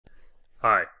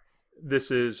Hi,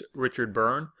 this is Richard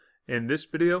Byrne. In this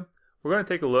video, we're going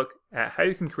to take a look at how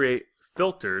you can create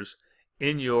filters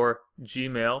in your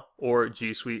Gmail or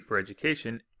G Suite for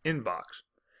Education inbox.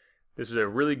 This is a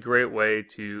really great way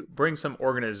to bring some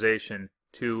organization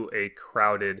to a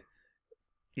crowded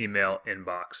email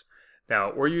inbox.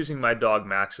 Now, we're using my dog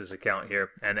Max's account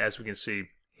here, and as we can see,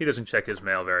 he doesn't check his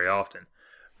mail very often.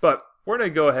 But we're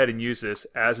going to go ahead and use this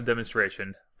as a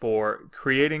demonstration for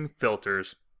creating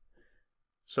filters.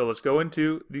 So let's go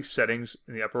into the settings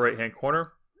in the upper right hand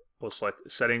corner. We'll select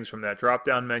settings from that drop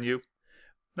down menu.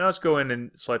 Now let's go in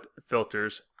and select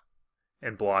filters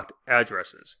and blocked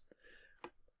addresses.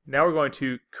 Now we're going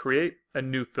to create a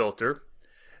new filter,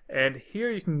 and here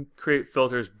you can create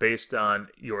filters based on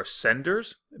your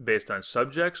senders, based on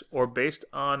subjects, or based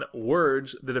on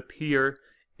words that appear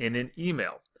in an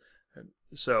email.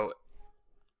 So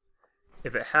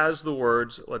if it has the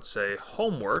words, let's say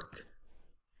homework,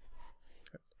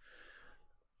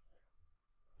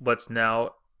 let's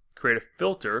now create a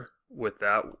filter with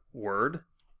that word.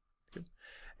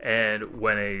 And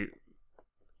when a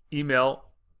email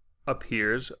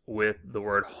appears with the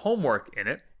word homework in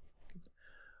it,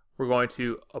 we're going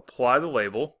to apply the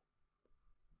label.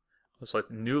 We'll select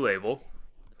a new label,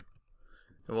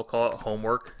 and we'll call it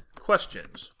homework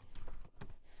questions.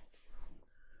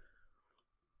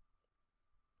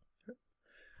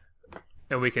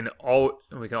 And we can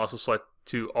also select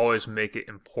to always make it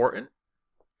important.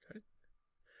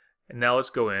 And now let's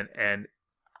go in and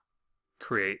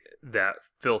create that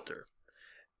filter.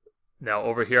 Now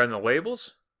over here on the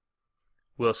labels,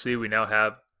 we'll see we now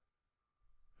have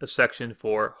a section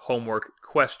for homework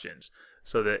questions,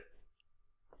 so that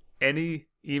any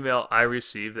email I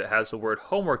receive that has the word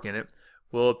homework in it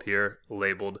will appear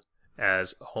labeled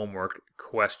as homework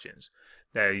questions.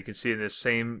 Now you can see in this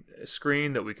same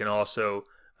screen that we can also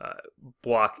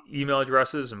block email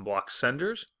addresses and block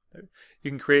senders.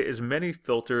 You can create as many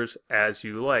filters as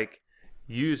you like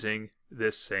using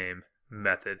this same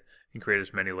method. You can create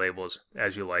as many labels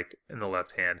as you like in the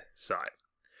left hand side.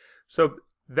 So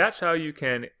that's how you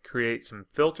can create some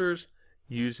filters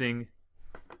using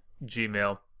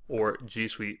Gmail or G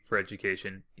Suite for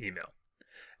Education email.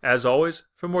 As always,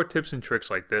 for more tips and tricks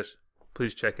like this,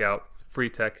 please check out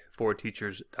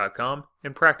freetech4teachers.com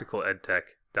and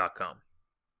practicaledtech.com.